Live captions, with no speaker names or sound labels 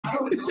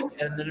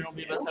and then it'll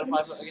be best out of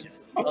 5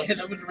 against. Okay,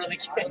 that was really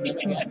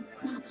good.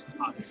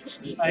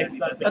 Nice.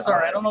 That's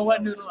alright. I don't know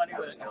what noodle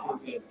anyway.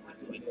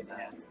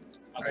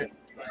 Alright.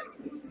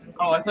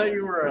 Oh, I thought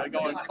you were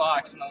going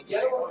Fox, and I was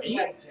like, oh,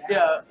 yeah.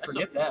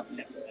 Forget that.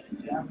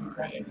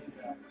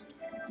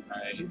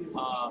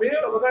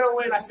 We're gonna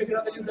win. I figured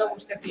out the new double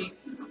step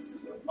beats.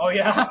 Oh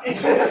yeah.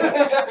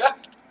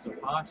 So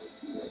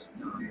Fox.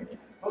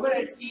 We're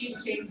gonna team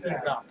change He's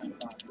that. got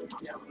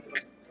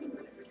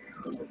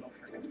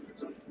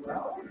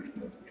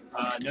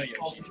no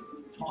Yoshis.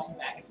 Toss them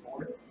back and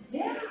forth.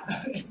 Yeah.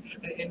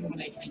 And when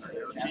they hit the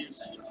Yoshis.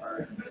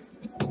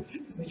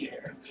 Yeah.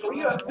 Oh,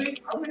 yeah, I'm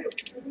gonna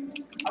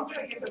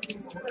get the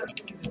people. We're gonna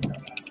see this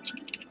stuff.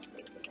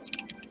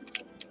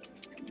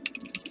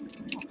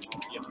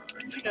 I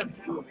think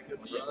I'd do a good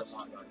for us.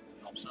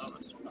 So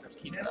let's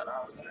keep that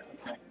out.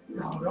 Okay.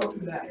 No, don't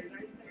do that.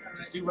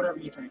 Just do whatever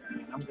you think.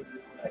 I'm good with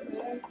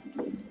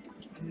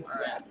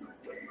Alright.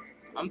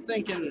 I'm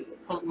thinking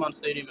Pokemon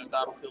Stadium and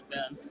Battlefield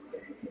Bend.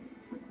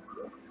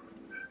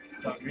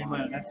 So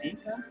Dreamland and FD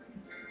then?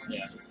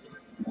 Yeah.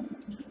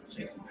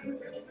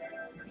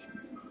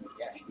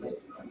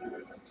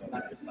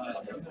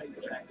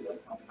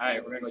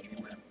 Alright, we're gonna go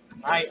Dreamland.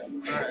 Alright.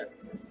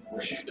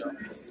 Let's go.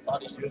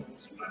 Body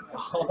tools.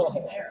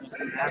 Oh,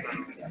 Sabo.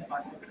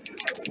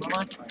 Come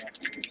on.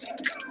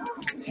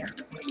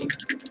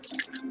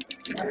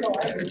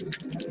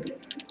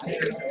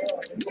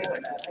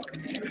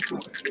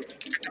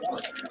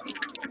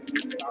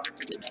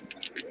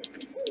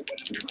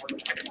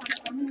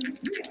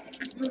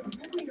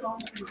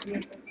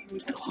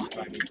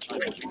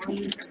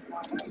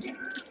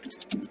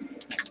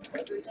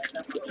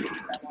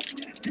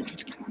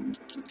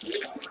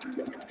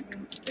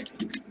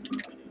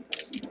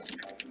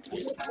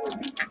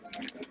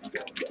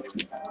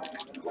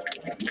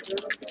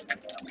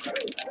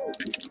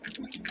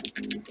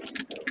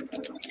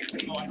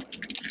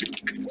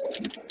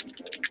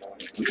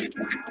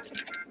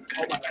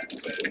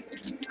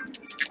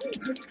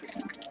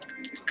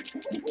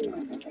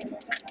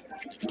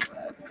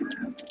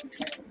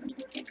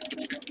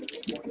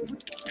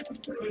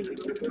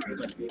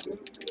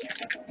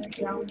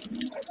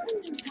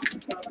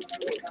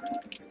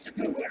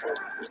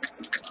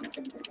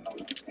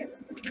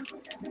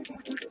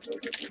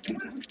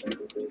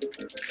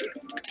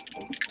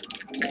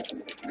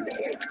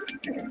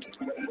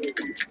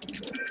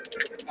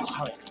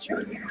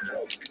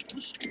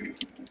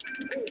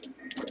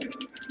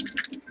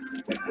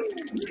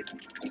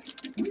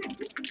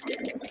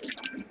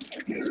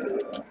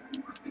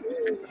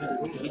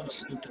 He just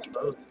scooped us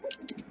both.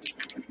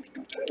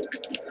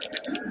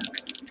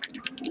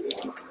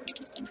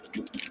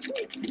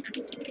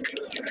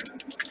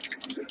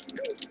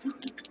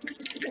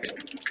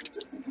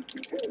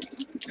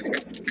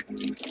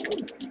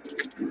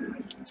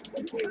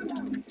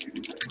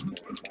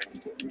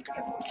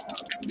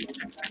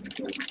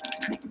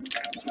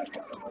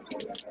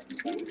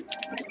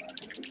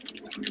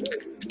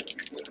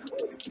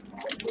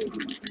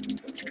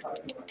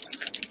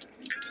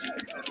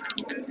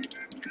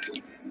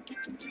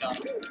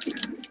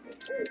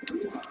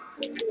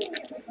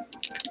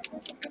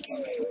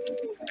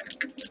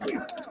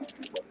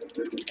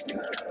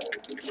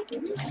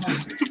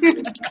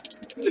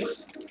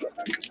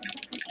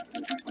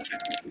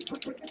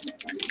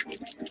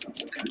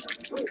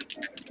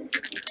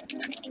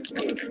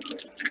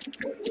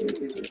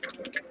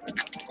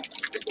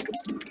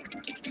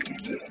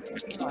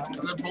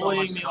 They're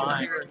bullying me over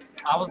here.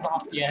 I was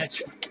off the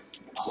edge.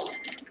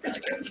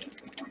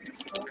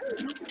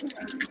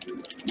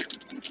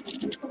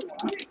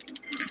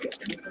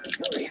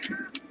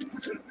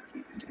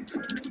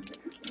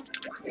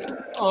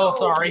 Oh,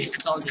 sorry.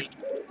 It's all good.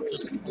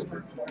 Just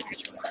over.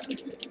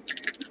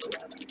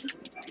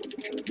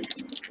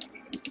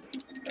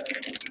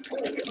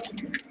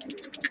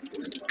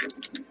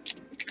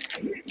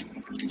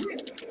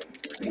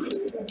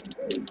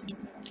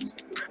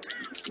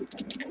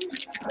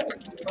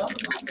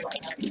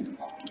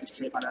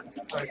 Shit, my bad.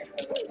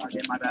 Okay,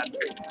 my bad.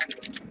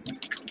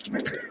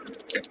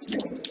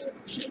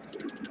 Shit.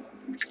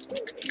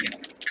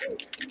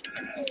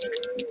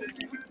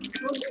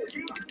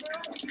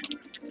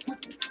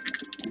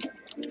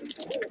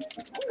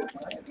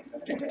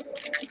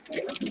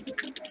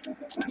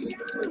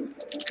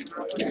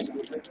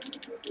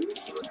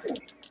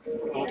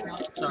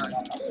 Sorry.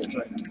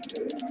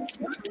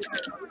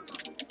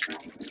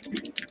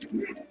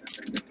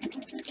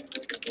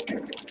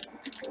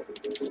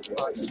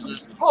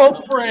 Oh,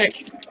 frick!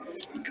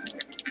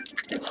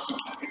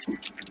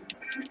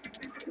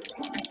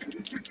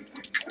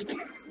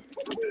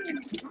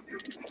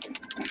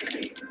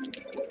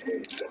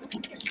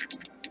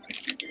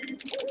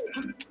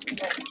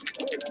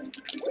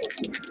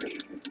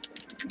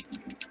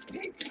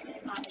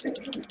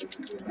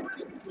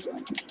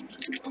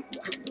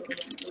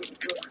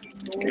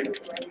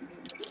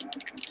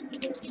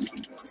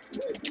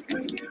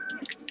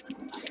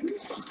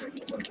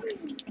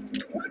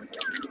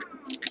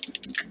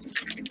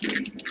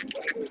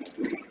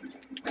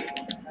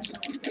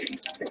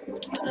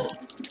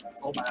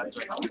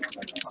 That's right.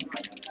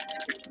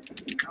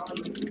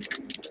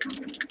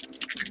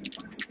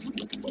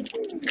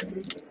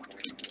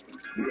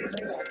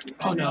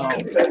 Oh no.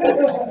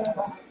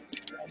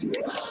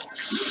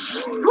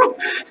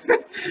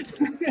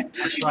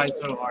 I tried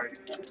so hard.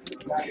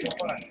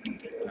 Alright.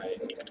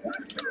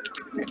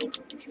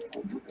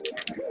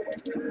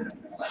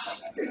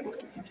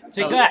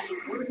 Take that!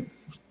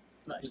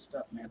 Nice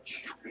stuff, man.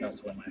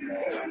 That's what my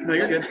No,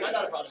 you're good. Is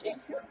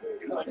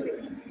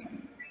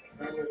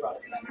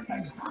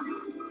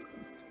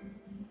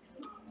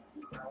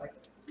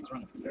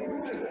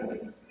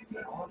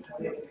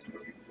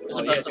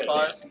it best of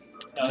 5?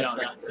 No,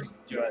 this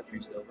you're at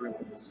 3 still.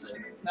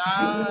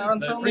 Nah, I'm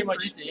So only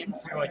pretty 3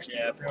 teams. Pretty much,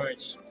 yeah, pretty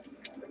much.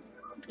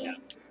 Yeah.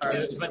 Alright.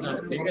 It depends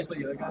on. Did you guys play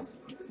the other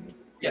guys?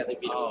 Yeah, they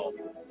beat him. Oh.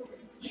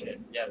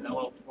 Shit. Yeah,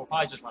 no, we'll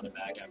probably just run it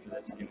back after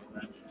this anyways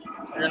then.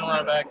 You're gonna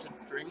run it back to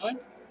Dreamland?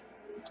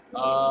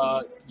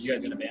 You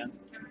guys gonna ban?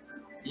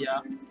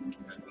 Yeah.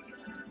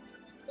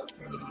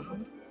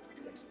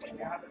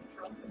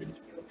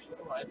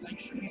 I think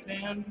should be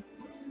banned.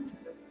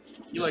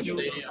 You like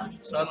Stadium,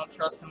 so I don't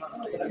trust him on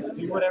Stadium.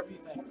 Do whatever you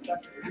think.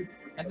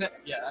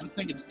 I'm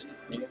thinking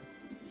Stadium.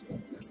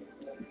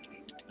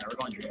 Now we're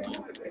going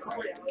Dreamland.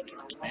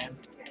 Sand?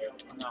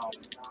 No.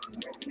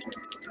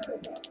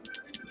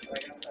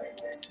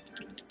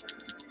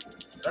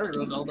 Better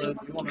Rosaldo if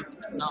you want to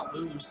not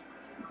lose.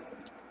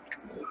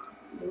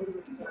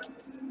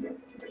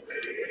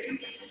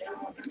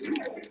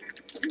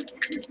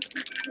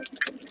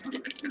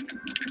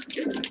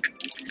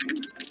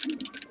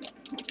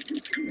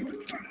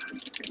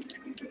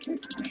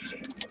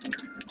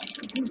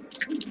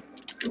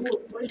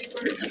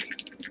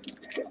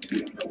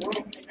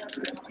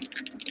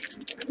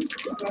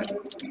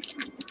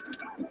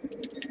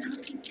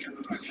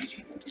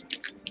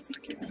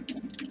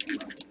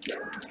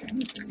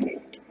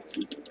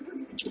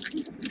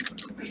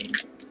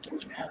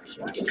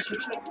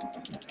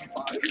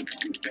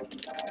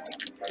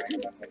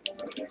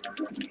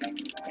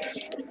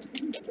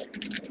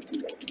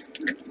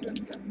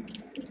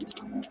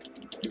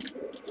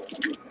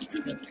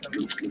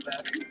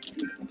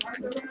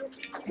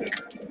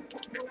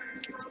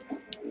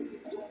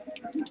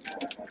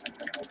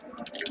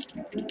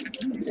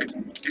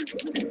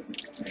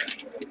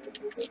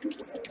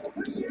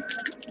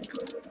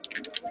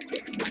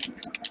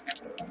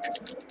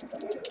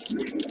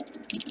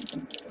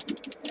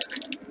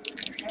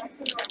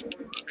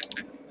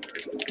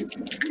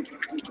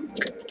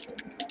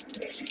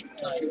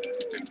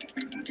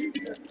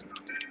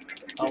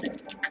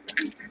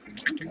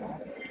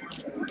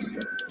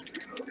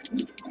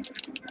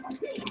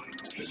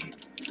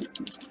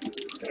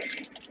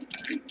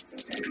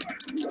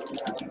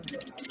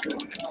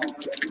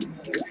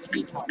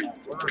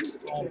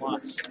 So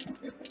much.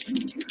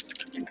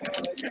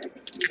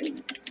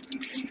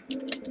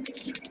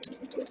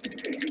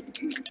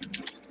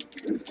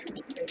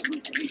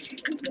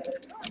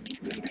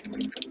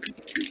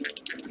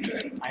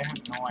 I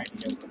have no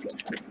idea.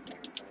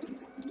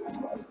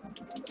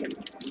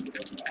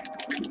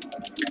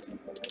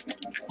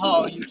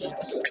 Oh,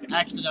 UGS.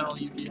 Accidental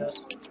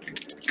UGS.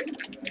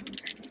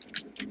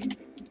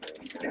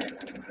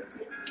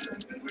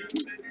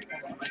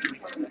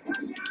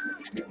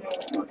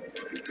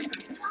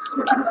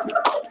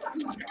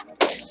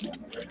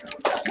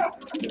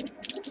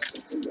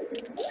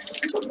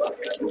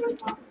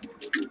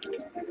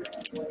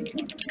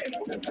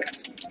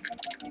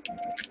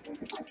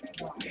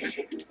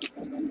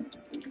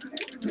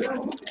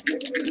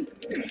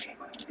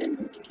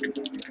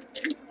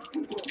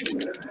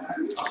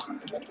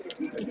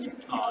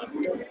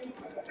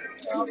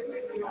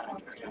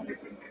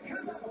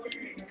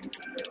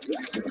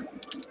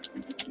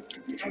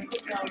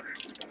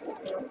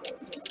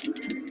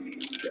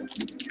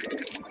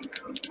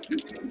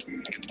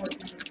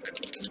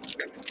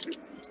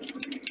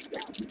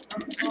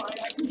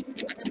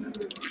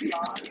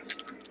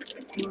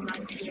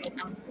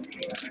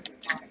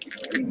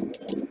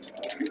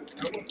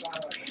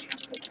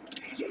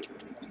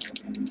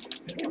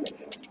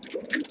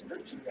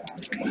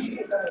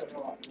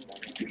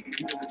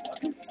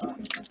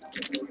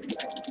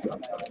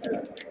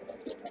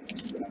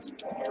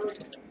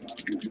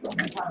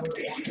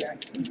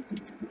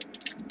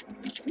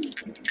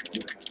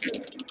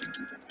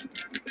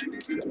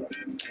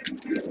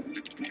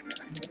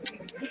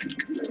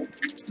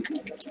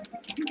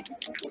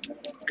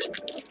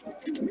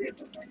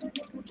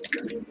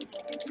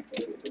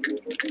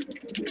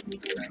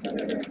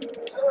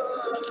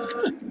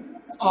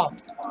 Oh,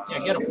 yeah,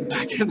 get him.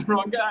 Back in the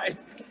wrong guy.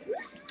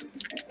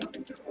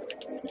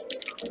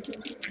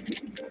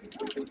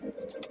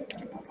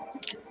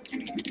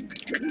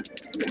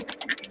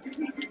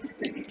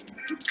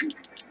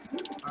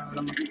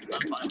 I'm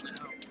fine with it.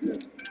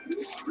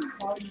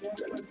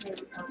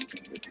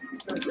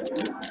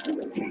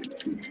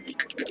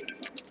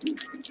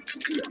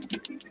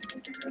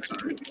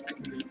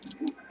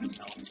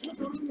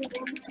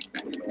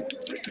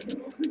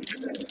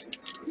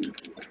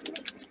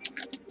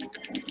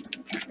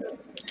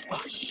 Oh,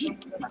 shit.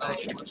 Oh,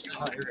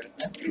 you're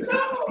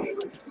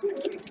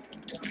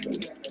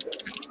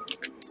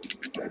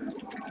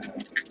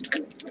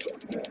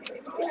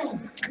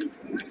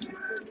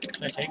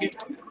Should I take it?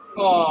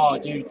 Oh,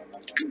 dude.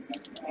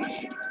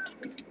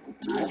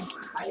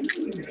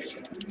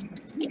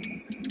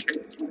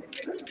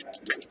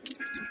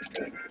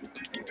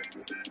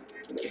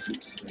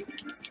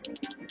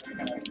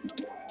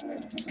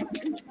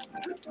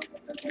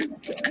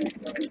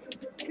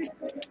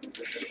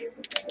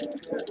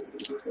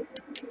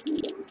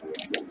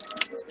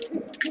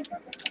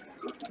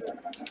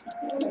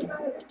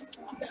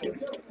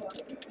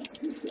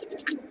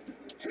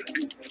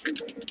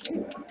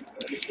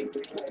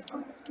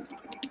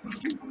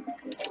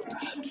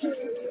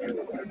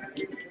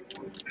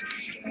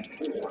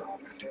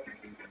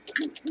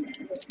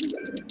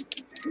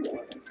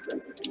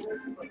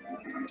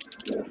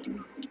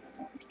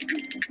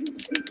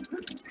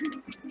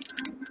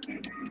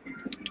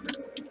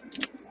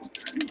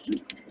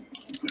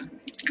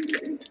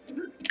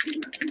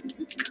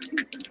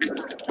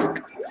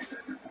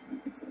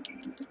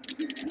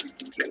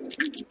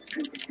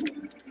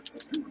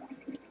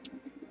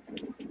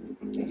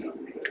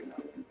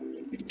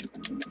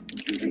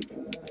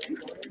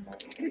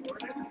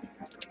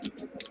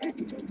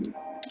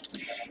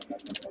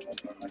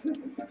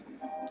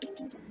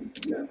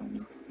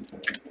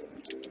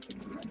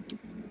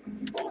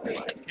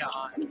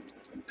 God.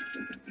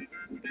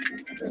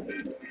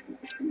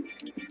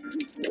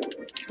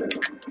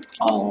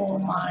 Oh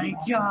my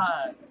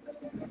god.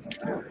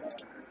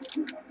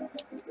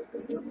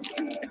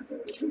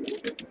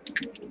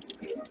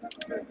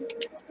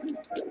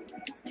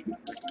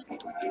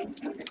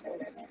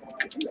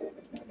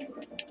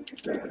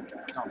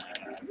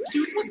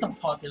 Dude, what the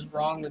fuck is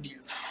wrong with you?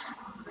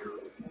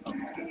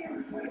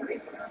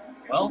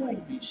 Well,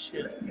 holy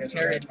shit. Guess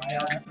carried my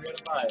ass. 3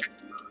 out of 5.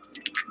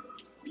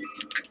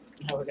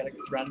 Now we gotta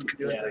run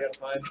do it Yeah. 3 out of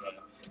 5.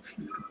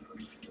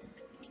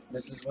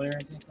 This is winner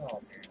takes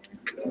all,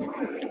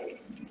 apparently.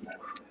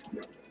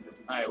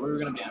 Alright, where are we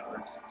gonna be at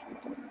first?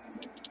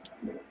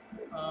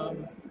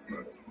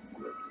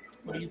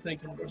 What are you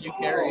thinking? You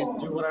carried.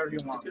 Do whatever you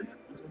want.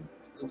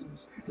 This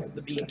is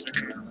the Beegs right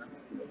here.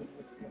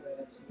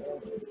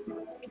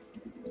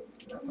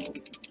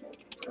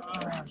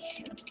 Ah,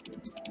 shit.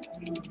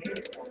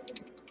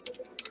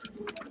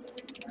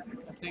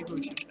 I think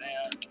we should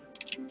ban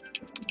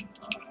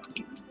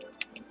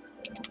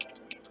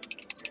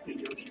the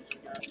Yoshis, I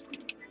guess.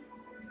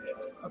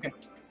 Okay.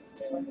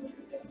 That's fine.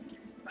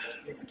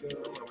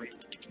 Wait.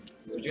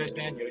 So did you guys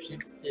ban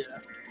Yoshi's? Yeah.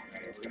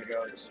 Okay, we're gonna go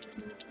to...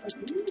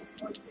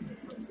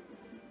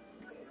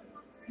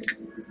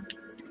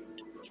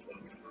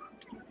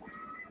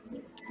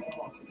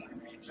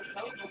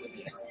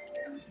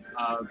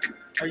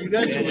 Are you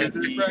guys in yeah,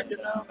 losers bracket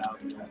now?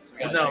 Battlefield. So we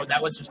got No, Dreamland.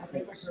 that was just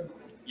pools.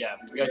 Yeah,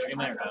 we got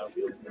Dreamland or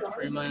Battlefield.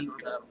 Dreamland or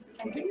Battle?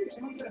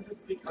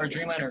 Or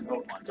Dreamland or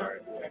Pokemon, sorry.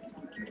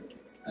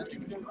 I think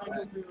we should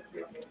ban.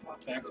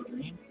 Back to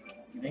Dream?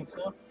 You think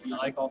so? You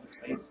like all the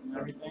space and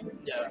everything?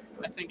 Yeah,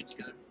 I think it's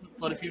good.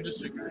 But if you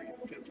disagree,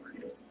 feel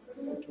free.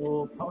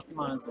 Well,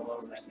 Pokemon is a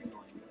lower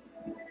ceiling.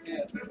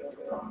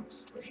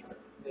 Fox, for sure.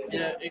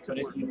 Yeah, it could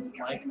But work. if you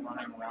like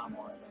running around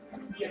more, I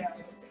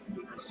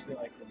just feel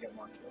like we'll get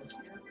more kills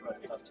here, but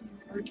it's up to you.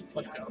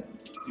 Let's go.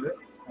 Do it?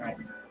 Alright.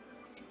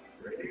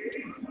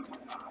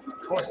 Of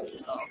course.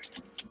 Oh.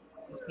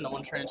 No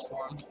one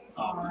transformed.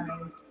 Oh.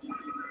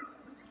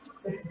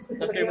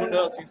 That's game 1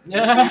 to us.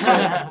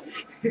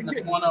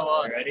 That's one of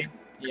us. Ready?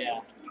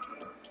 Yeah.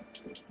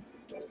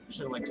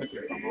 Should have like took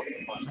your thumb off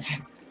the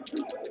buttons.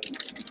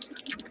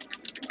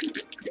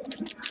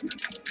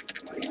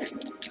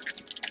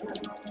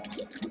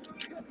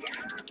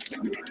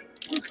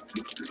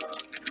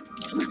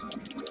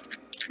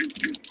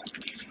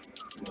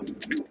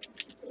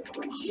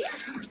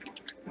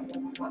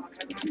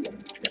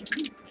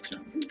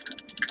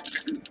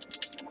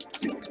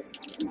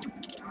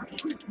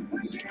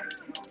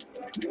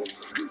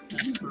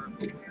 Thanks for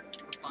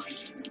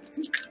refining.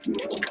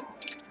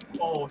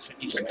 Oh shit,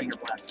 he just finger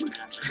blasted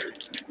my ass.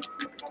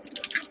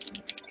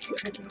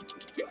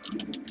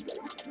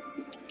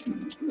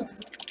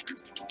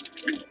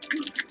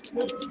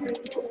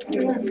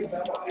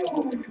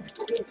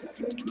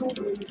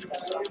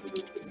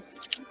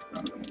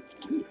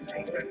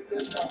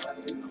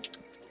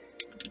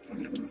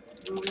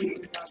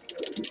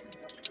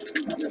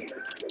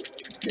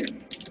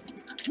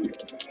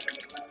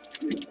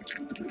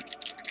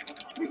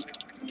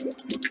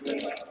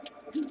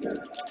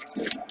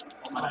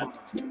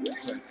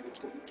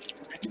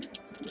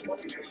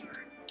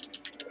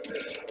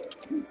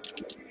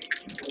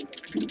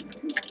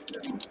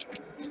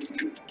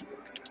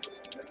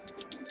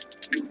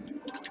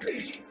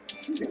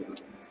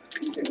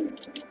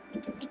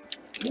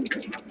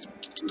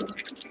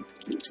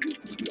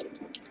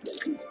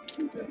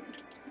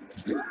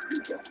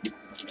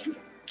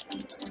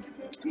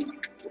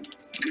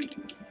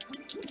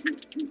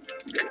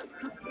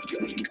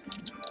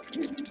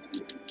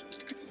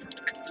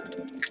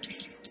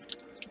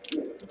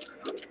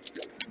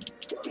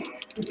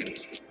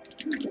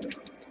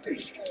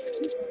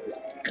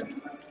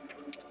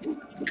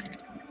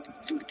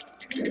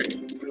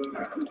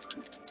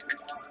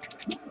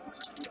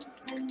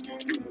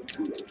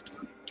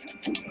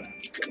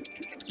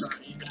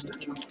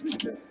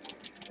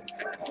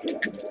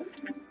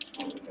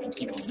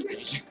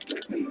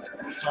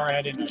 Sorry,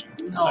 I didn't know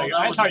you. No, I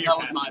that was thought you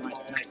were my passing.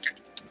 fault. Nice.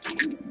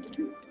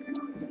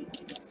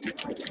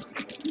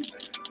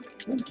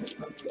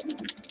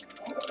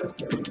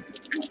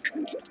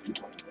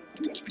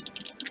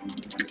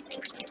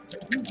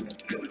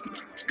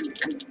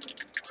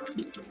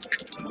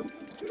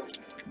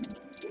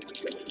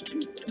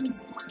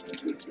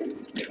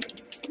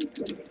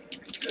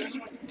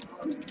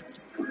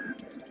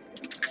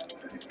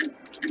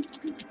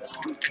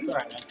 It's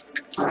alright, man.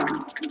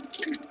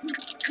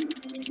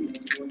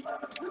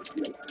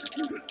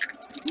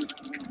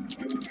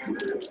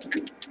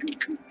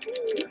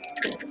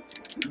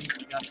 At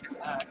least you got your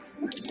back.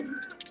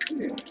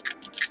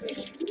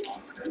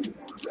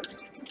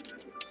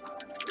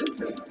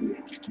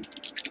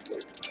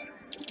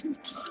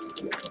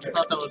 I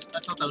thought that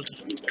was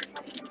just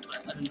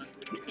I didn't know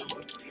you were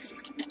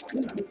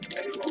going.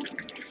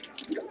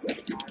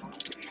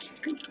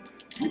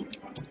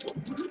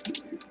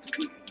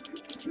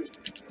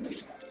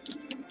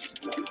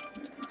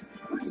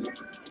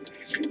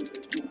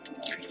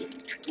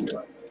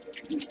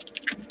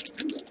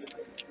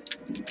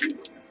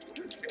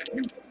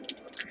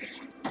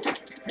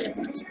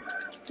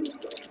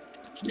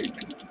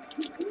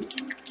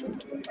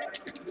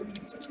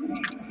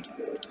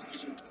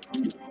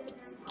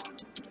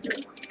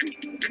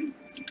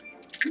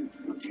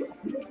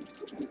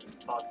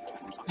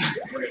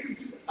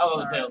 I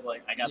was say I was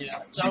like, I got Yeah,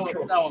 that. that one was a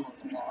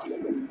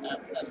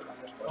lot. That's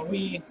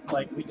fine.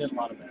 But we did a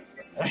lot of that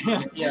stuff.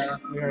 Yeah.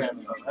 We were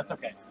having fun. That's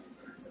okay.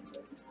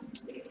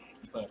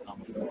 But,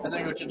 I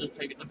think we should just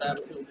take it to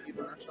Battlefield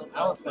even or something.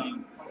 I was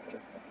saying.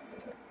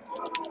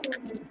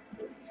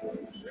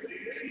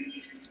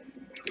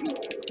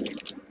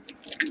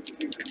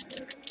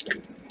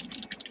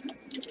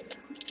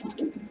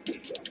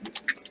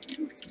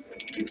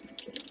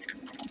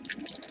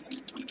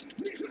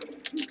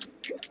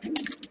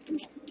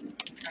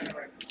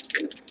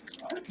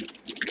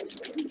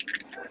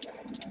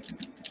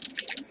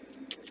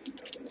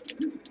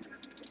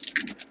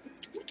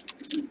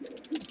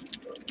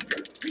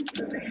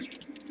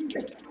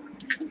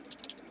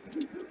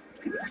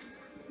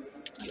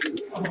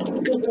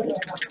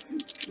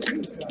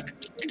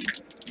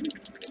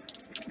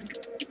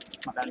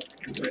 My bad.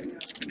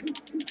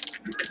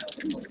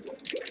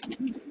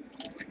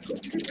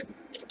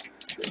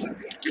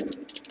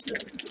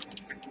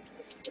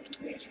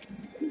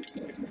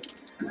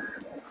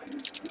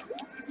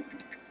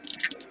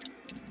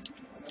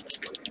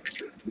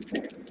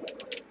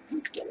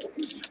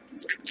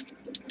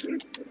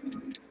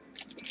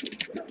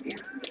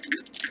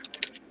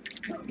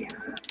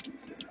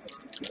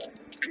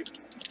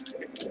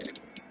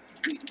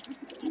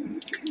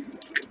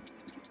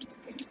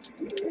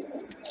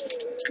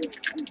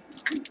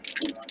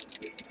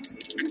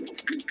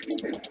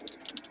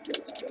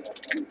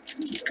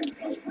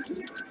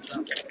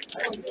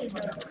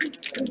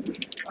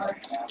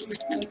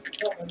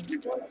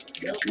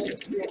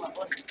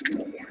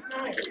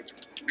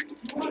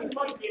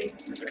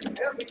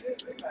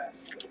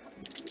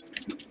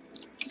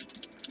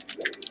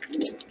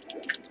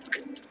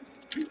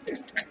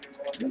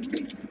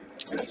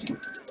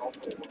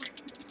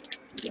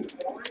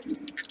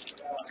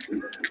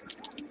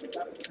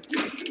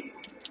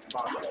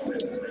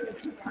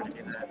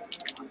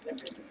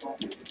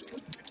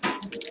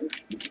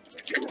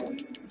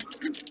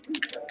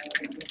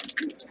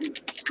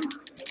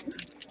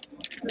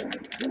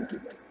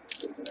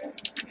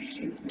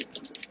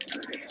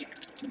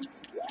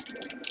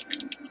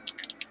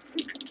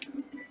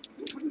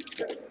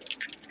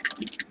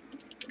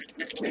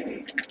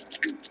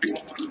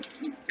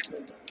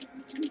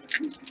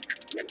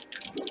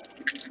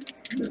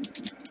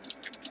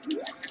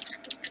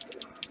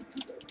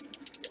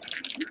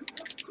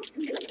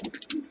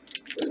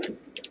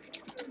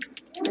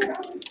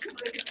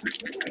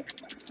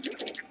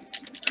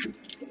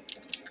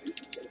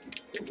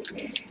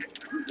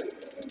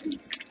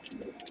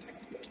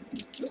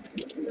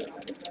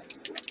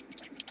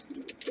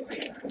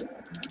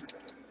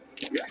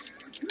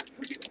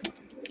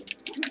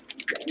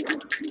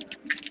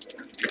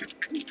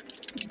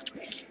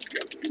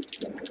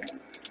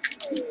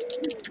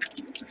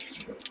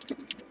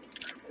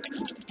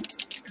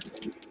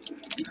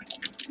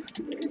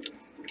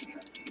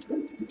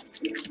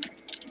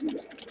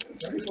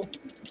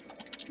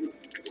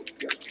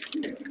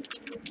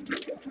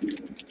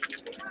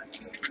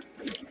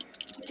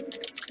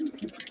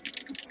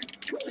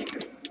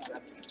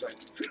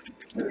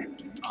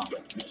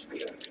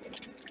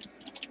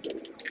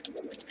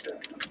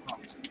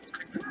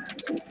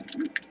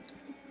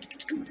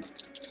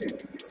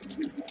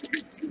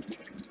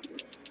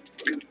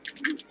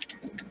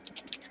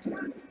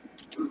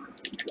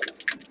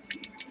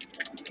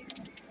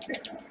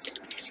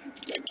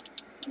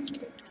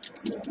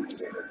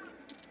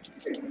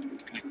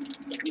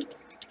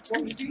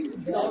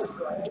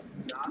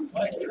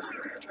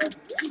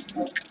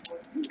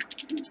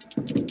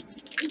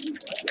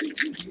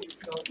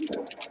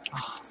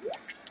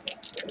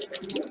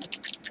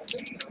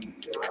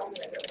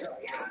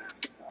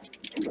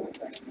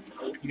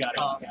 You got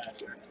it. You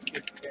got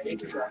it.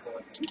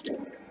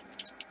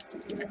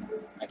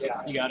 I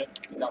guess You got it.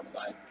 he's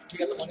outside. You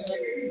got the money then?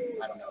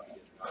 I don't know if he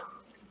did.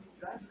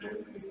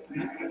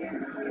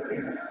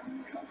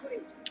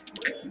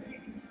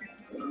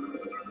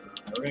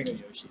 We're gonna go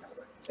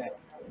Yoshi's. Okay.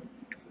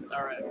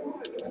 Alright.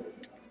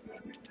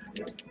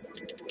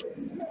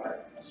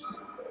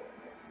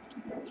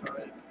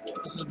 Alright.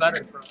 This is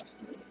better for us.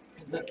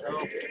 Is it?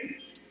 Oh.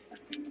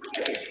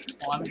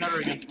 Well, I'm better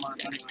against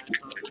Mark anyway,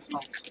 so this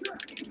helps.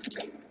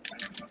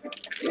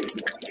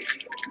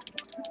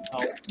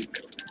 Oh.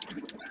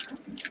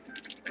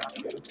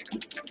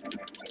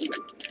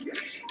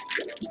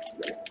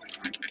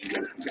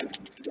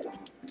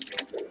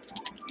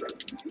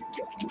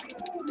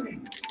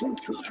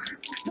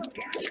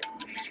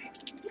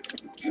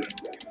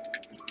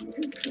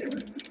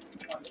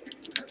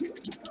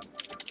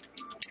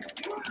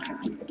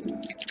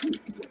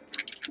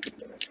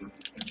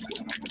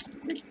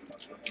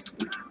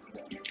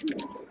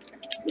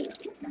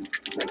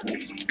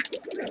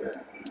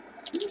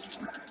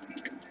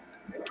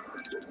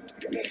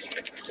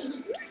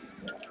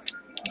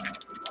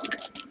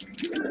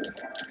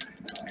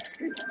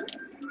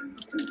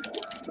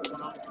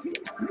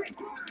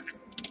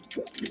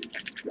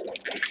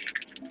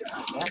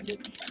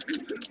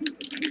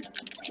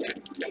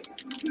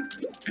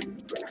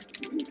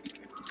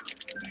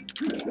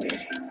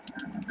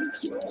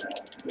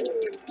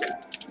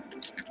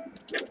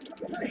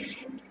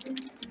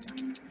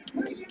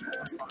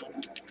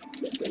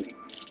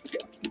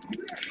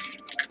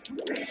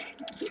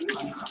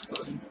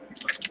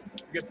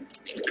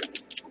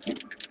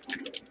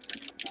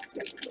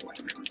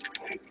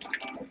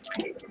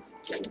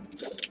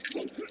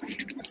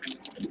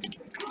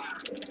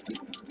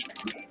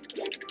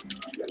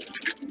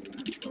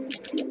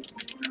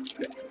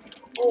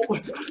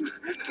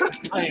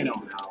 I don't even know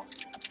how.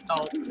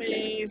 Help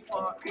me,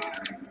 fuck.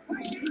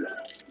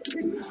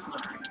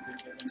 Sorry.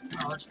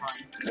 No, it's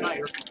fine. It's not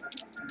your fault.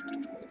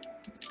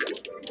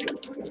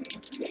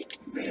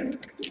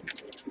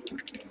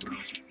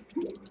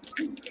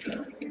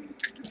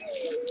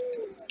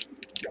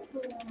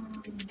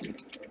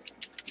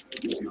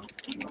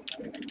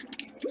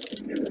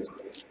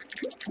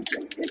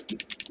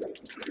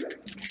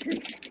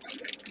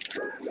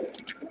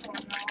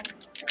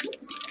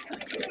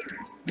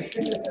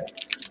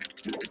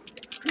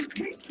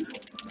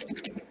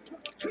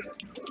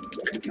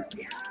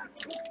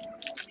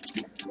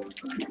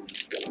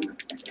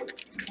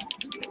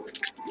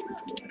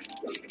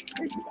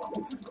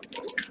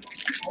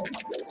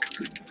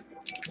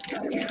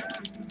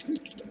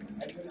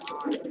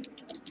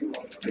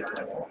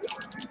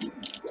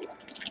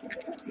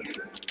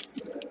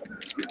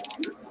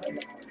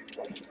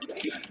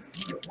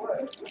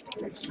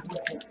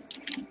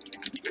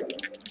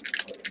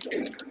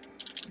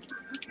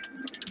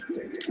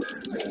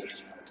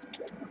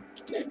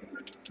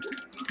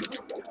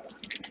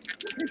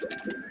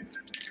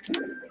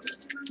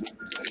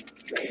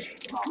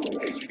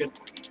 Good.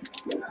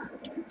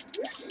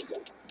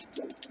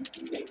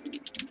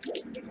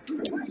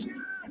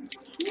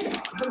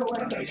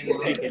 Take it.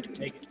 Take it.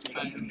 Take it.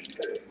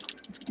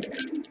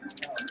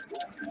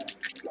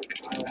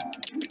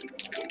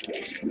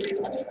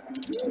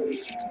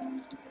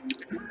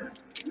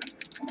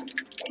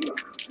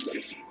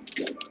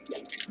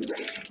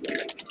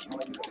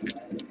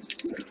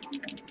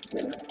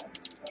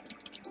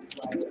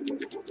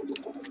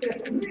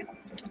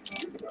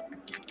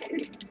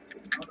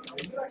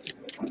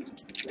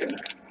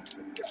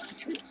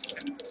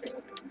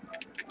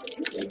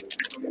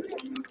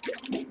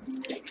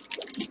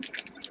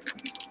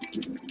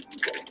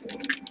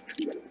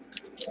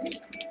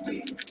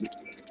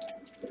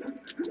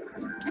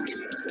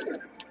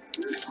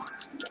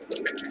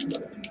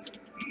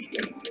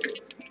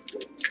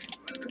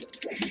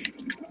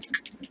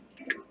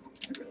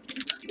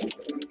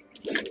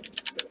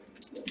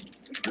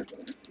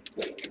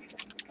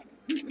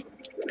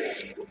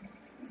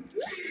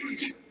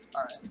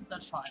 Alright,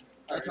 that's fine.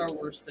 That's our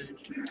worst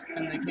stage.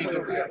 And they can't go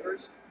We got back.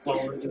 first?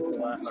 Well, this is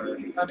the last. I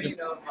mean,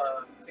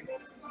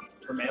 singles.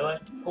 For melee?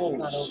 Holy It's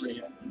not over shit.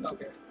 yet.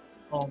 Okay.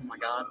 Oh my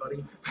god,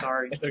 buddy.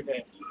 Sorry. It's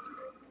okay.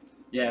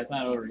 Yeah, it's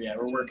not over yet.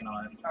 We're working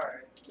on it.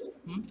 Alright.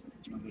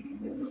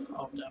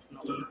 Oh,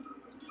 definitely.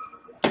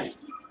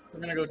 We're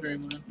gonna go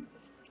Dreamland.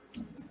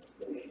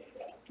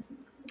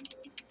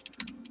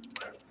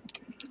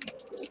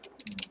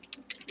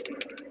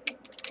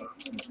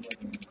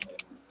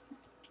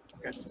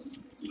 Okay.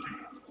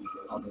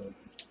 I'll do it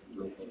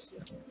real close,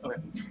 yeah.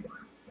 Okay.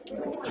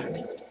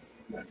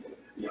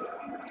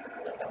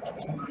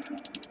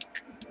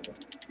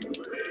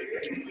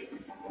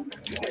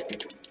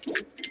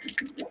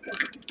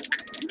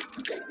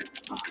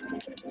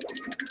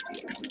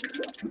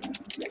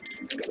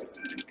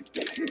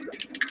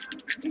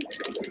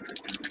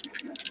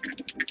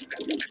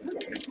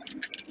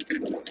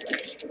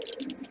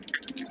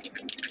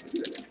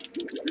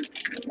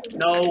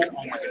 No! Oh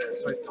my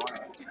goodness. Sorry, darn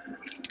it.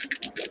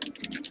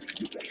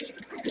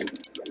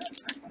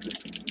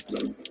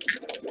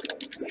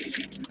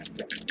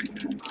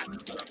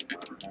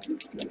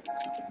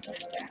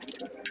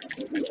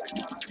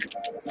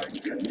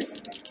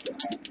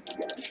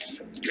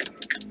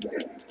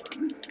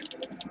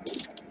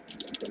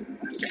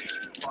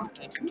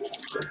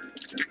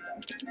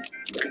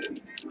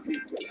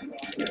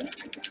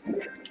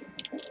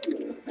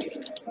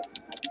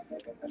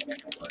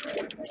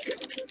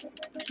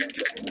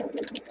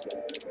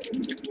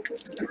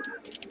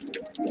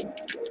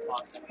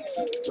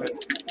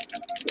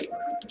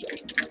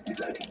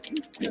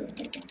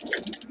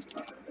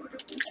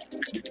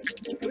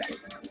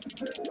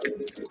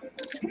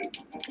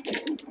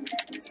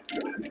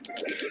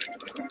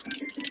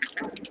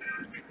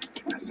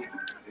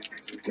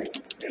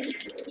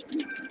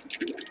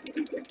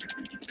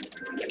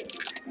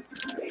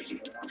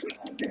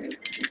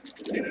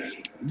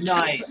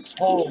 Nice.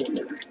 Holy.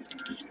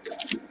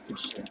 Good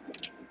shit.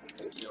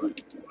 See you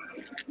later.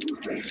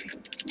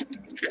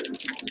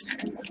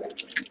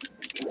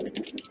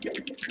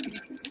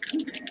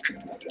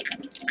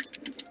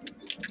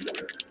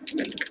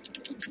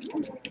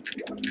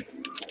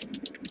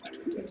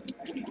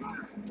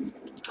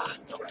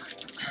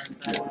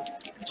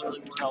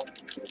 Really well.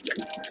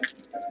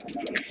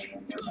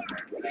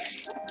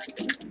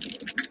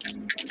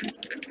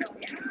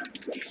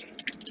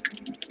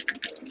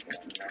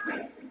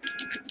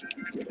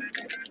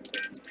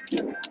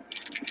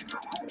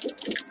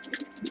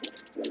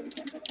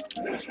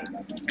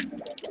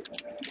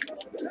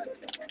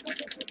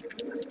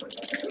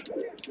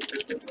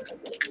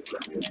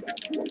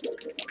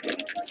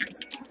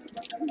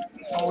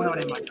 Oh no, I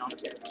didn't mind jump.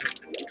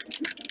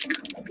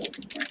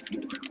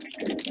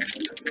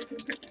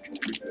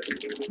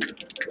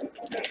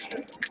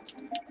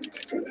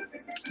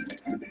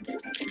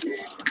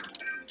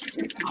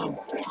 Oh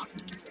fuck.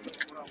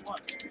 That's what I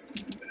want.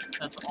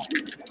 That's all.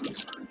 I'm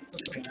sorry.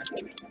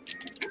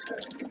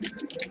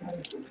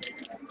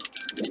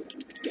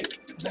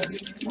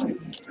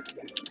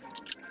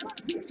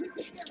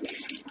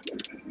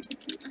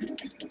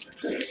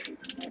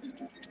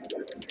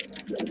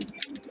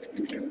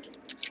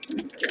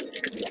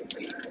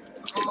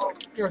 Oh,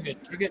 you're good.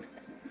 You're good.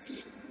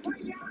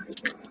 Alright,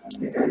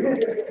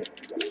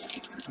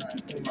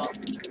 hold on.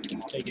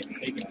 Take it,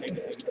 take it, take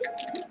it,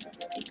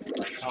 take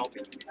it. Help.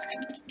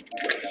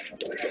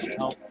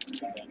 Help.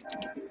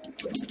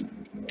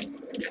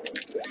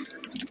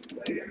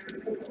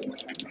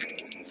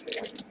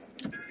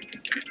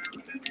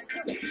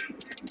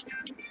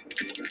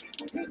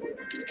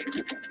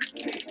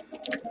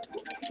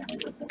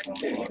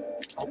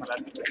 Oh my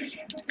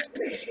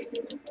bad.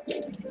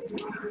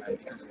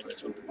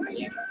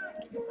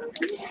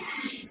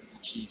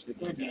 Jeez,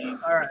 good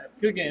games. Alright,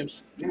 good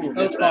games. Ooh,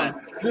 That was fun.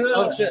 that.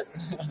 Oh shit.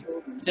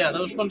 Yeah,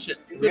 that was fun shit.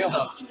 Good Real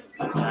stuff. husky.